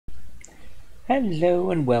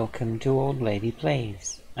Hello and welcome to Old Lady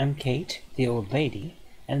Plays. I'm Kate, the Old Lady,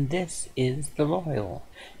 and this is The Loyal,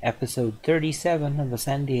 episode 37 of the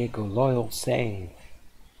San Diego Loyal Save.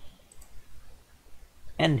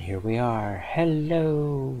 And here we are.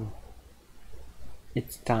 Hello!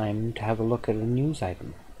 It's time to have a look at a news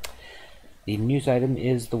item. The news item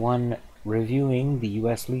is the one reviewing the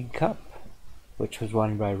U.S. League Cup, which was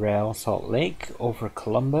won by Real Salt Lake over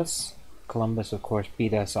Columbus. Columbus, of course,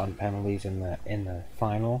 beat us on penalties in the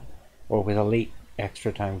final, or with a late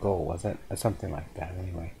extra time goal, was it? Something like that,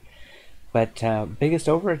 anyway. But biggest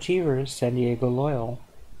overachievers, San Diego Loyal.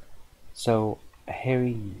 So,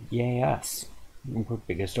 yay us. We're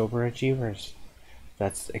biggest overachievers.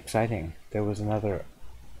 That's exciting. There was another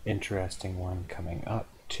interesting one coming up,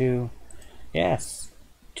 too. Yes,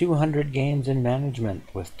 200 games in management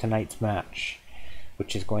with tonight's match,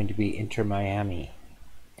 which is going to be Inter Miami.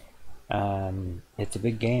 It's a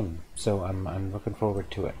big game, so I'm looking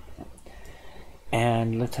forward to it.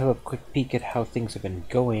 And let's have a quick peek at how things have been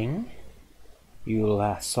going. You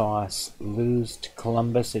last saw us lose to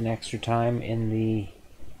Columbus in extra time in the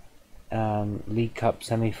League Cup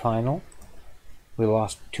semifinal. We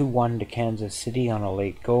lost 2-1 to Kansas City on a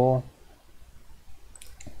late goal.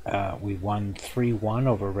 We won 3-1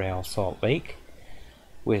 over Real Salt Lake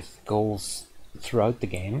with goals throughout the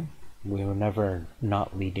game. We were never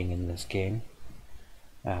not leading in this game.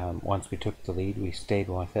 Once we took the lead, we stayed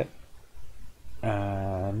with it.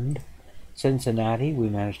 And Cincinnati, we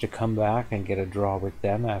managed to come back and get a draw with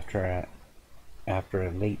them after a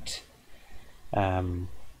late,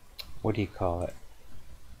 what do you call it?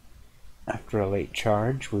 After a late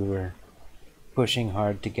charge, we were pushing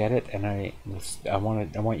hard to get it, and I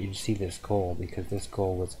want you to see this goal, because this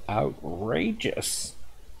goal was outrageous.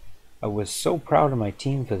 I was so proud of my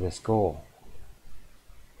team for this goal.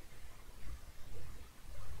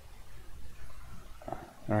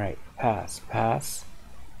 Alright, pass,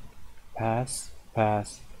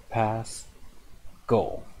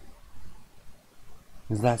 goal.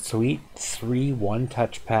 Is that sweet? 3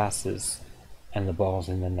 one-touch passes, and the ball's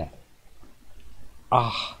in the net.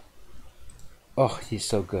 Oh, he's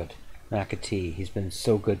so good. McAtee, he's been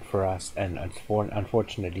so good for us, and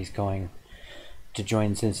unfortunate he's going to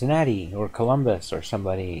join Cincinnati or Columbus or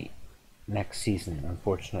somebody next season,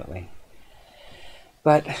 unfortunately.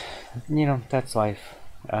 But, that's life.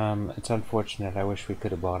 It's unfortunate. I wish we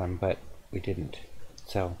could have bought him, but we didn't.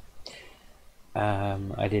 So,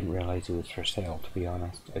 I didn't realize he was for sale, to be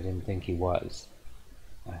honest. I didn't think he was.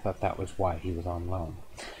 I thought that was why he was on loan.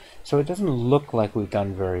 So it doesn't look like we've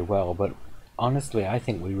done very well, but honestly, I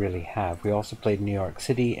think we really have. We also played New York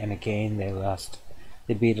City, and again,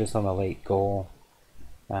 they beat us on a late goal.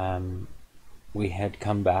 We had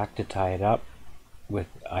come back to tie it up with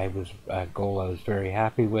a goal I was very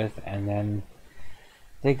happy with, and then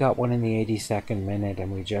they got one in the 82nd minute,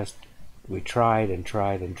 and we tried and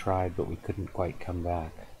tried and tried, but we couldn't quite come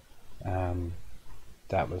back.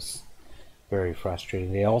 That was very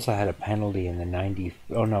frustrating. They also had a penalty in the 90.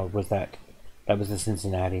 Oh no, that was the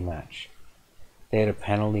Cincinnati match. They had a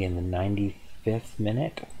penalty in the 95th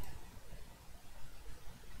minute.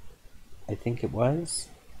 I think it was.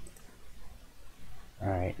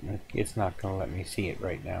 Alright, it's not going to let me see it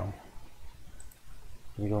right now.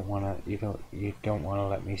 You don't want to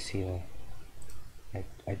let me see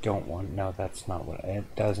I don't want, no, that's not what,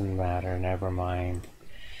 it doesn't matter, never mind.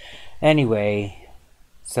 Anyway,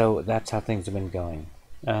 so that's how things have been going.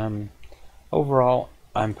 Overall,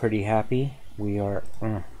 I'm pretty happy. We are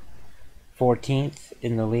 14th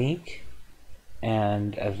in the league,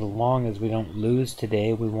 and as long as we don't lose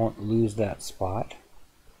today, we won't lose that spot.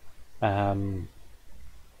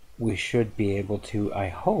 We should be able to, I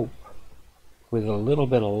hope, with a little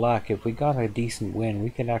bit of luck, if we got a decent win,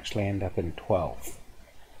 we could actually end up in 12th.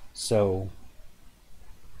 So,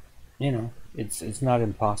 it's not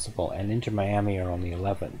impossible, and Inter Miami are only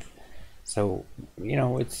 11th. So,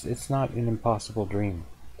 it's not an impossible dream.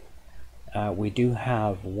 We do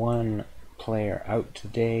have one player out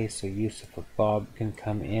today, so Yusuf Bob can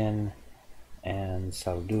come in, and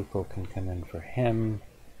Salduco can come in for him.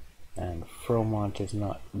 And Fromont is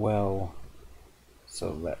not well, so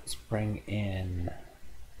let's bring in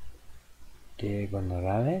Diego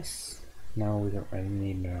Morales. No, we don't really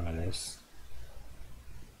need Morales.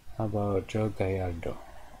 How about Joe Gallardo?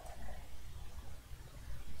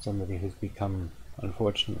 Somebody who's become,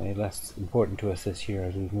 unfortunately, less important to us this year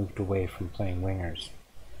as we've moved away from playing wingers.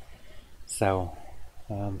 So,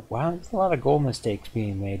 wow, there's a lot of goal mistakes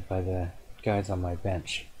being made by the guys on my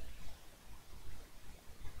bench.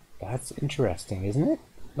 That's interesting, isn't it?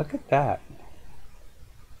 Look at that.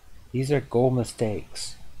 These are goal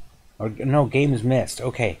mistakes. Or no, games missed.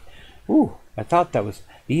 Okay. Ooh, I thought that was...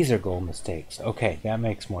 These are goal mistakes. Okay, that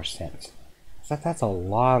makes more sense. That's a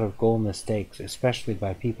lot of goal mistakes, especially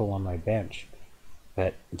by people on my bench.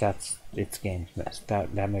 But it's games missed.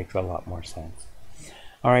 That makes a lot more sense.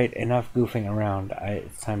 Alright, enough goofing around.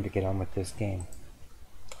 It's time to get on with this game.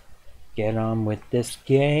 Get on with this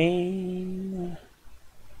game.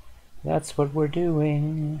 That's what we're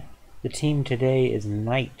doing. The team today is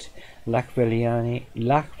Knight, Lakveliani,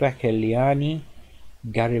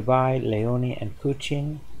 Garibai, Leone, and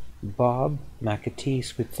Kuchin, Bob, Makati,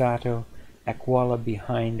 Squizzato, Aquala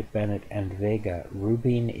behind Bennett and Vega.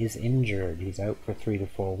 Rubin is injured. He's out for 3 to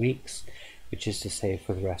 4 weeks, which is to say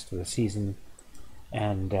for the rest of the season.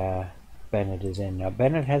 And Bennett is in. Now,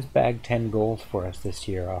 Bennett has bagged 10 goals for us this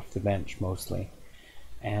year off the bench mostly.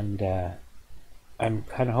 And I'm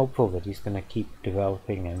kind of hopeful that he's going to keep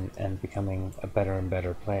developing and becoming a better and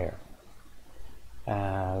better player.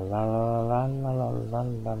 La la la la la la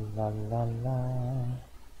la la la la.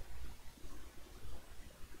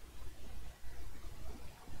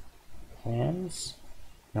 Fans?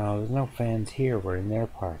 No, there's no fans here. We're in their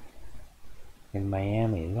park. In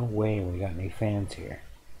Miami. No way we got any fans here.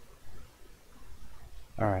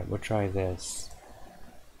 Alright, we'll try this.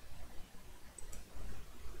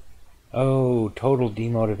 Oh, total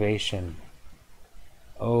demotivation.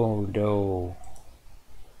 Oh no.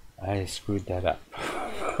 I screwed that up.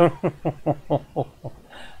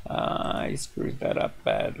 I screwed that up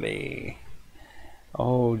badly.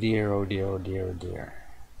 Oh dear, oh dear, oh dear, oh dear.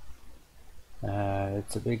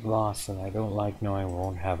 It's a big loss and I don't like knowing we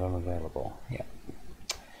won't have him available. Yeah.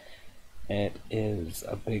 It is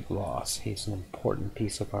a big loss. He's an important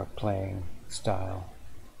piece of our playing style.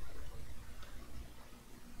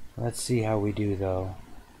 Let's see how we do though.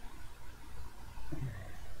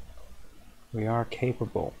 We are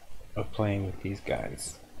capable of playing with these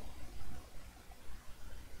guys.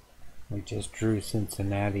 We just drew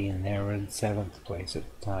Cincinnati and they were in 7th place at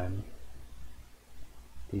the time.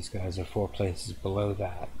 These guys are 4 places below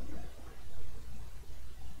that.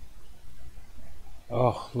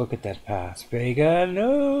 Oh, look at that pass. Vega,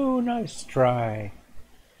 no, nice try.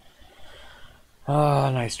 Ah,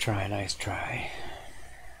 oh, nice try, nice try.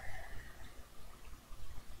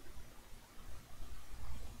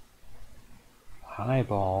 High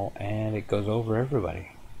ball, and it goes over everybody.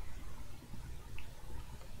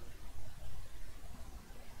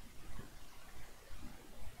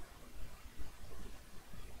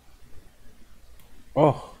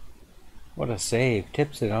 Oh, what a save.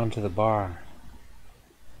 Tips it onto the bar.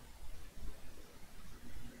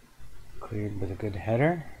 Cleared with a good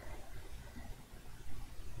header.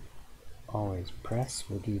 Always press,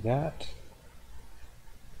 we'll do that.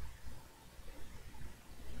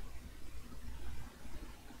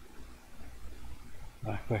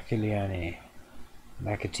 Bakiliani.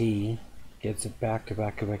 Makati gets it back to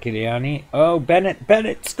Bakiliani. Oh,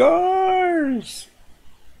 Bennett scores!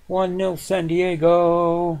 1-0 San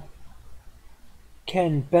Diego.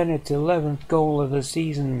 Ken Bennett's 11th goal of the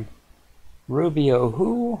season. Rubio,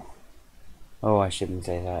 who? Oh, I shouldn't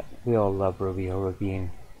say that. We all love Rubio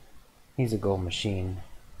Rubin. He's a goal machine.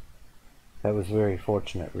 That was very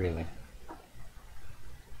fortunate, really.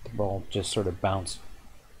 The ball just sort of bounced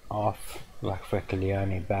off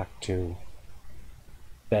Lakveliani back to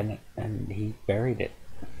Bennett, and he buried it.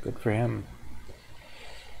 Good for him.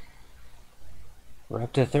 We're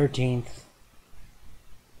up to 13th.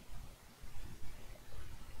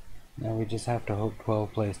 Now we just have to hope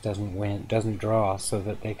 12th place doesn't draw, so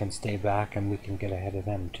that they can stay back and we can get ahead of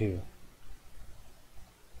them too.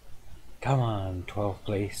 Come on, 12th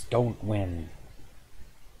place, don't win.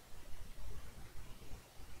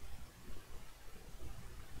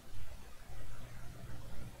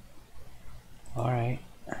 Alright,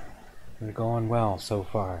 we're going well so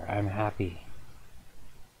far. I'm happy.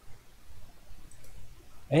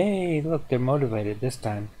 Hey, look, they're motivated this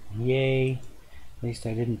time. Yay. At least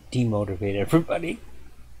I didn't demotivate everybody.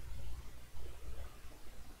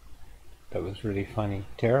 That was really funny.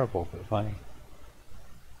 Terrible, but funny.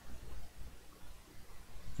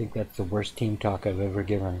 I think that's the worst team talk I've ever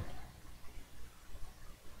given.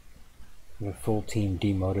 The full team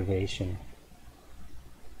demotivation.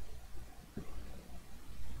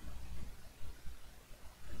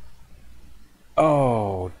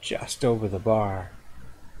 Oh, just over the bar.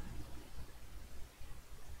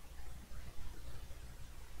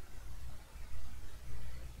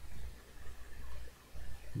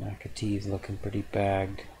 McAtee's looking pretty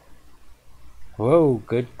bagged. Whoa,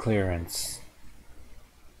 good clearance.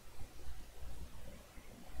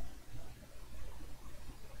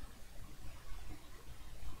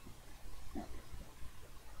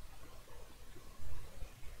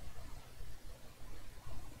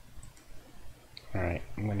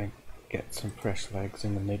 get some fresh legs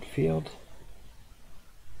in the midfield.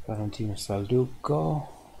 Valentino Salduco.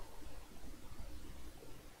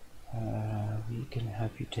 We can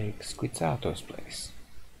have you take Squizzato's place.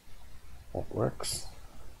 That works.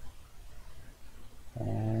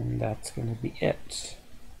 And that's going to be it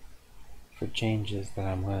for changes that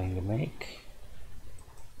I'm willing to make.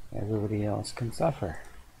 Everybody else can suffer.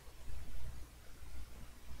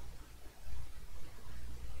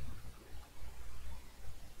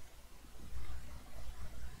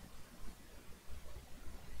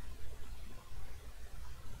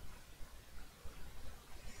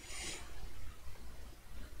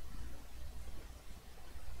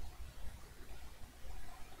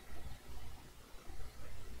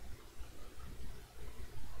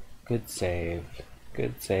 Good save.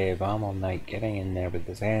 Good save. All Knight getting in there with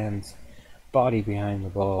his hands. Body behind the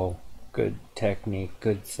ball. Good technique.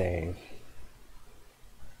 Good save.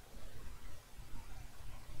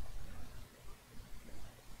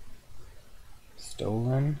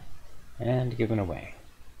 Stolen and given away.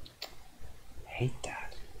 Hate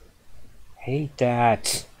that. Hate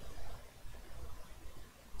that.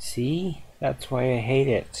 See? That's why I hate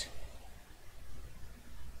it.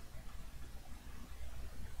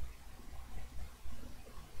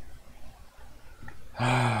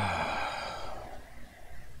 I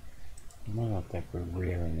don't think we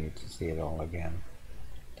really need to see it all again.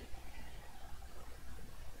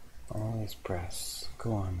 Always press.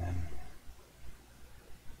 Go on then.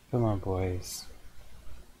 Come on, boys.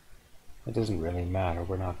 It doesn't really matter.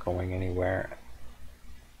 We're not going anywhere.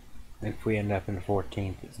 If we end up in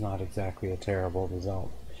 14th, it's not exactly a terrible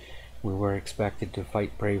result. We were expected to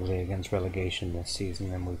fight bravely against relegation this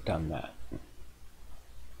season, and we've done that.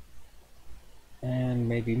 And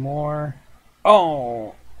maybe more.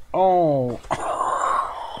 Oh! Oh!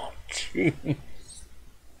 Jeez.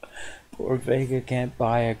 Poor Vega can't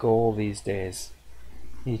buy a goal these days.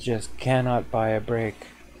 He just cannot buy a break.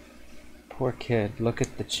 Poor kid. Look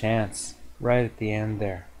at the chance. Right at the end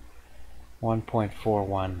there.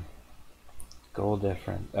 1.41. Goal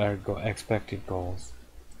difference. Or expected goals.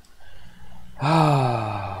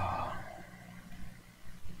 Ah.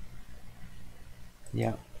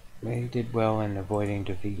 Yeah. They did well in avoiding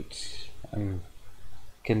defeat. I'm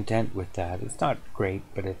content with that. It's not great,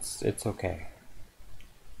 but it's okay.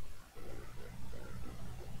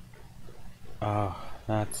 Oh,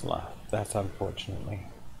 that's left. That's unfortunately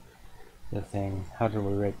the thing. How did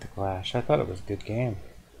we rate the clash? I thought it was a good game.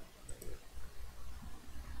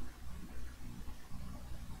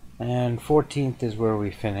 And 14th is where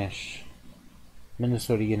we finish.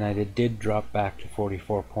 Minnesota United did drop back to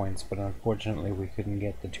 44 points, but unfortunately we couldn't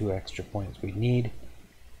get the 2 extra points we need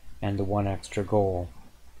and the 1 extra goal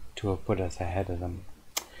to have put us ahead of them.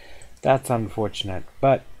 That's unfortunate,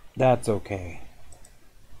 but that's okay.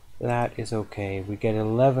 That is okay. We get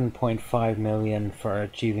 11.5 million for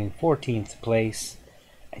achieving 14th place.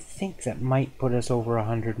 I think that might put us over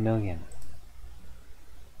 100 million.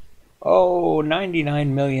 Oh,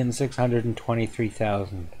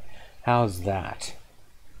 99,623,000. How's that?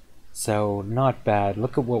 So, not bad.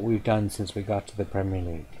 Look at what we've done since we got to the Premier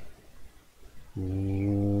League.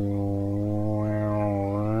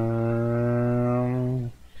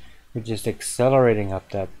 We're just accelerating up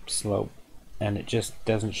that slope, and it just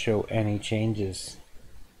doesn't show any changes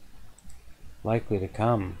likely to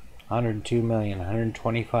come. 102 million,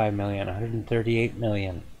 125 million, 138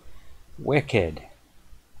 million. Wicked.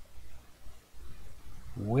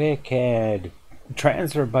 Wicked.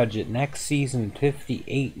 Transfer budget next season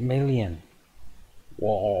 58 million.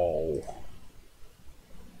 Whoa.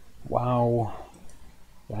 Wow.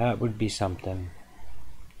 That would be something.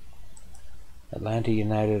 Atlanta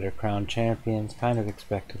United are crowned champions. Kind of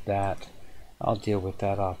expected that. I'll deal with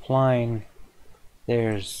that offline.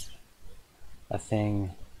 There's a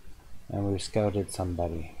thing, and we've scouted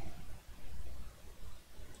somebody.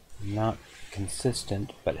 Not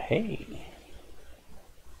consistent, but hey.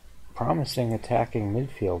 Promising attacking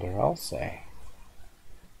midfielder, I'll say.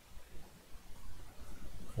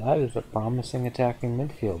 That is a promising attacking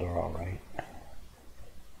midfielder, alright.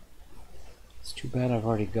 It's too bad I've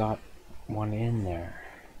already got one in there.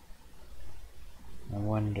 I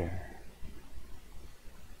wonder.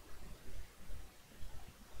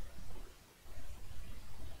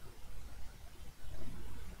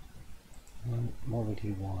 What would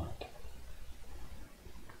he want?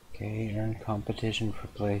 Okay, earn competition for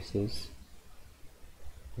places.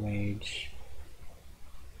 Wage.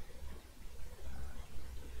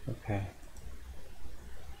 Okay.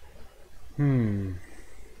 I'm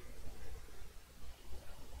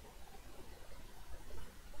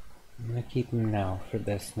gonna keep him now for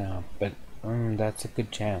this now, but that's a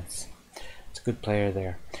good chance. It's a good player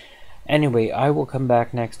there. Anyway, I will come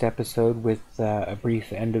back next episode with a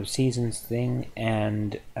brief end of seasons thing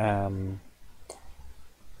and a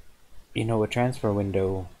transfer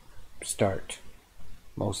window start,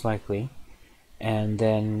 most likely, and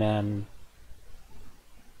then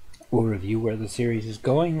we'll review where the series is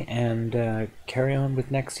going and carry on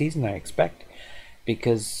with next season, I expect,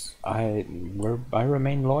 because I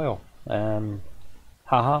remain loyal.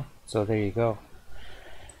 Haha. So there you go.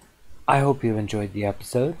 I hope you enjoyed the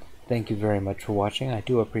episode. Thank you very much for watching. I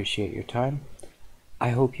do appreciate your time. I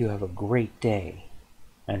hope you have a great day,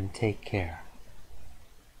 and take care.